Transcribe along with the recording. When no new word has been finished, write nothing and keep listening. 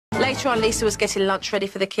Later on, Lisa was getting lunch ready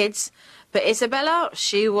for the kids, but Isabella,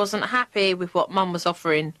 she wasn't happy with what Mum was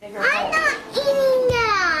offering. I'm not eating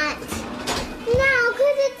that. No,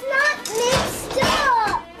 because it's not mixed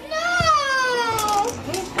up.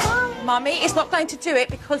 No. Mummy, it's not going to do it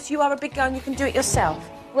because you are a big girl and you can do it yourself.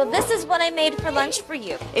 Well, this is what I made for lunch for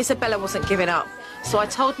you. Isabella wasn't giving up, so I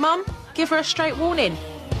told Mum, give her a straight warning.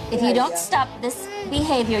 If you don't stop this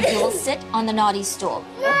behavior, you will sit on the naughty stool.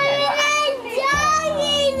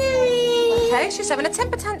 Okay, she's having a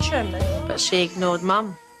temper tantrum. But she ignored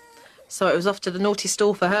Mum, so it was off to the naughty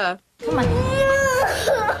stool for her. Come on.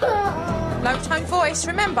 Low tone voice,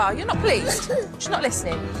 remember, you're not pleased. She's not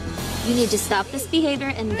listening. You need to stop this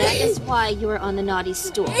behavior, and that is why you are on the naughty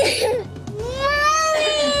stool.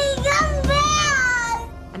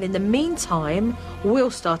 And in the meantime,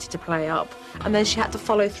 Will started to play up, and then she had to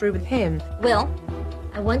follow through with him. Will,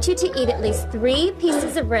 I want you to eat at least 3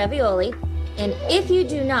 pieces of ravioli, and if you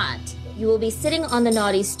do not, you will be sitting on the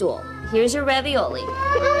naughty stool. Here's your ravioli.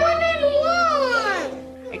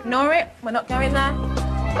 Ignore it, we're not going there.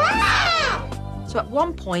 So at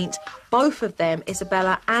one point, both of them,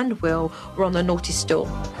 Isabella and Will, were on the naughty stool.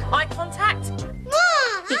 Eye contact.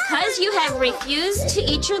 Because you have refused to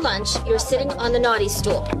eat your lunch, you're sitting on the naughty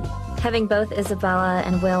stool. Having both Isabella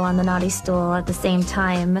and Will on the naughty stool at the same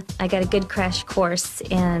time, I got a good crash course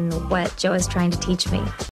in what Joe is trying to teach me.